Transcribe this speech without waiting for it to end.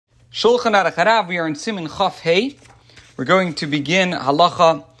Shulchan Aruch Harav, we are in Siman Chaf Hey. We're going to begin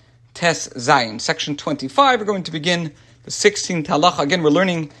Halacha Tes Zayin. Section 25, we're going to begin the 16th Halacha. Again, we're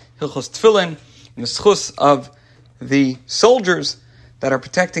learning Hilchos Tefillin and the schus of the soldiers that are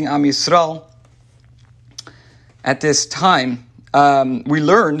protecting Am Yisrael. At this time, we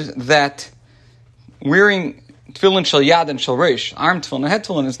learned that wearing Tefillin Shel Yad and Shel Reish, arm Tefillin and head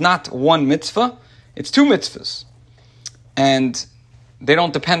Tefillin, is not one mitzvah, it's two mitzvahs. And they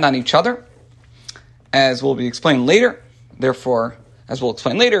don't depend on each other, as will be explained later. Therefore, as we'll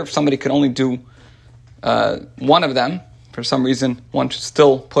explain later, if somebody could only do one of them, for some reason, one should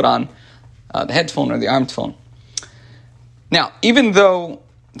still put on the head tefillin or the arm tefillin. Now, even though,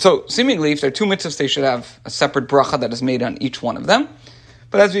 so seemingly, if there are two mitzvahs, they should have a separate bracha that is made on each one of them.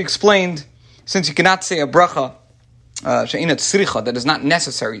 But as we explained, since you cannot say a bracha, she'inat tzricha, that is not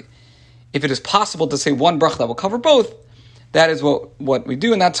necessary, if it is possible to say one bracha that will cover both, that is what we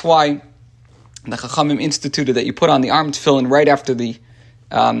do, and that's why the Chachamim instituted that you put on the arm tefillin right after the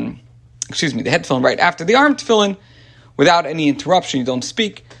head tefillin right after the arm tefillin, without any interruption. You don't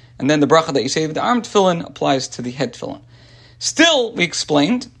speak, and then the bracha that you say with the arm tefillin applies to the head tefillin. Still, we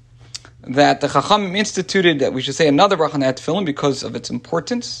explained that the Chachamim instituted that we should say another bracha on the head tefillin because of its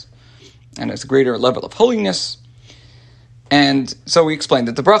importance and its greater level of holiness. And so we explained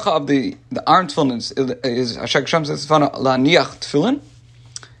that the bracha of the arm tefillin is Ashak Shem Zesvana Laniach tefillin.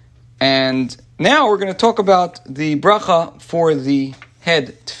 And now we're going to talk about the bracha for the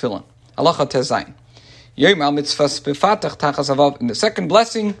head tefillin. Halacha Tezayin. Yom al mitzvahs befatach tachas avav. In the second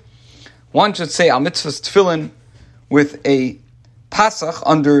blessing, one should say al mitzvahs tefillin with a pasach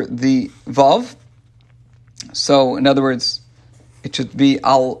under the vav. So, in other words, it should be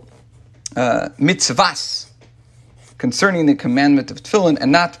al mitzvahs, concerning the commandment of tefillin,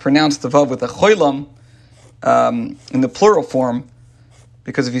 and not pronounce the vav with a choilam in the plural form,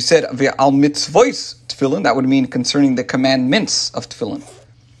 because if you said al mitzvos tefillin, that would mean concerning the commandments of tefillin.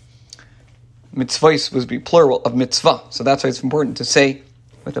 Mitzvos would be plural of mitzvah, so that's why it's important to say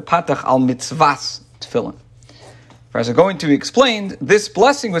with a patach al mitzvahs tefillin. As we're going to be explained, this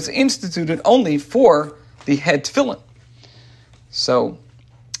blessing was instituted only for the head tefillin. So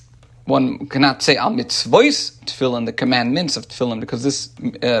one cannot say al mitzvos tefillin, the commandments of tefillin, because this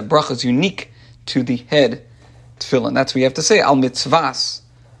bracha is unique to the head tefillin. That's what you have to say, al mitzvahs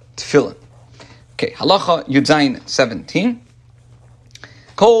tefillin. Okay, halacha Yudzayin 17.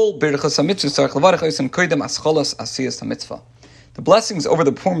 Kol birchas hamitzvah tzarich levarech oisem koidem ascholas asiyas hamitzvah. The blessings over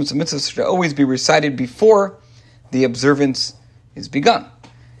the performance of mitzvahs should always be recited before the observance is begun.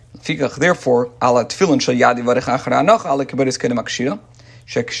 Therefore, ala tefillin shel yad yivarech achar hanocha ala kibaris kedem akshira.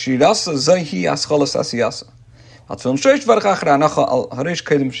 Shekshirasa zahi ascholas asiyasa. Al tefillin sheish varech achar hanocha al harish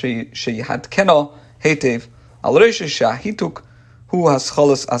kedem sheyihad kena hetev al reish shahituk hu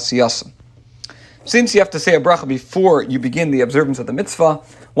ascholas asiyasa. Since you have to say a bracha before you begin the observance of the mitzvah,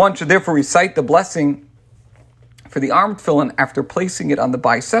 one should therefore recite the blessing for the arm tefillin after placing it on the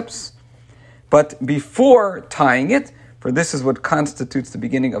biceps, but before tying it, for this is what constitutes the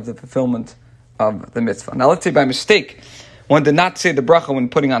beginning of the fulfillment of the mitzvah. Now let's say by mistake, one did not say the bracha when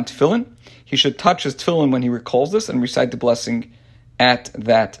putting on tefillin. He should touch his tefillin when he recalls this and recite the blessing at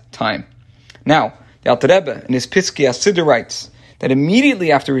that time. Now, the Alter Rebbe in his Piskei HaSiddur writes that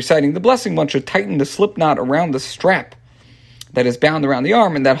immediately after reciting the blessing, one should tighten the slip knot around the strap that is bound around the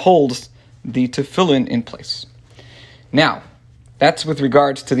arm and that holds the tefillin in place. Now, that's with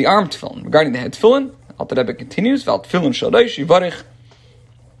regards to the arm tefillin. Regarding the head tefillin, Alter Rebbe continues, Val tefillin shel reish yivarech,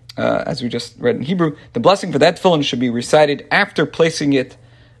 as we just read in Hebrew, the blessing for that tefillin should be recited after placing it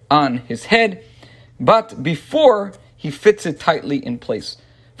on his head, but before he fits it tightly in place.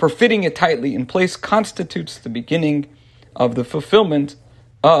 For fitting it tightly in place constitutes the beginning of the fulfillment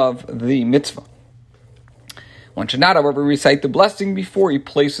of the mitzvah. One should not, however, recite the blessing before he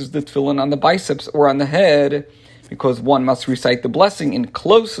places the tefillin on the biceps or on the head, because one must recite the blessing in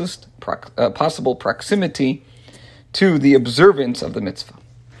closest possible proximity to the observance of the mitzvah.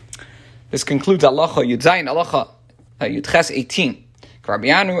 This concludes halacha Yudzayin, halacha Yudches 18. Rabbi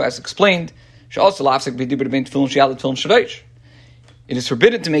Yanu, as explained, it is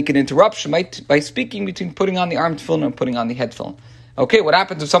forbidden to make an interruption by speaking between putting on the arm tefillin and putting on the head tefillin. Okay, what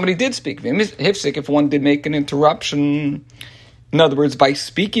happens if somebody did speak? If one did make an interruption, in other words, by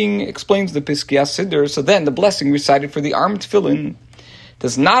speaking, explains the Piskei HaSiddur, so then the blessing recited for the arm tefillin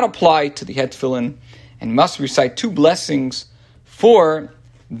does not apply to the head tefillin and must recite two blessings for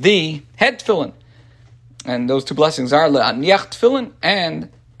the head tefillin. And those two blessings are Le'aniach tefillin and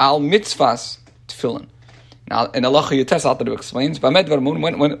Al mitzvahs tefillin. Now, in Halacha Yutes, Alter Rebbe explains,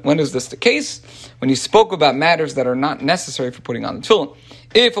 when is this the case? When he spoke about matters that are not necessary for putting on the tefillin.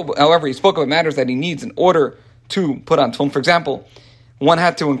 If, however, he spoke about matters that he needs in order to put on tefillin, for example, one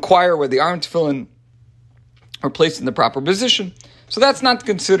had to inquire where the arm tefillin are placed in the proper position, so that's not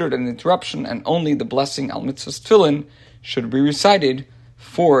considered an interruption, and only the blessing al mitzvahs tefillin should be recited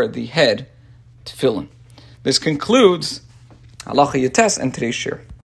for the head tefillin. This concludes Halacha Yates and today's shir.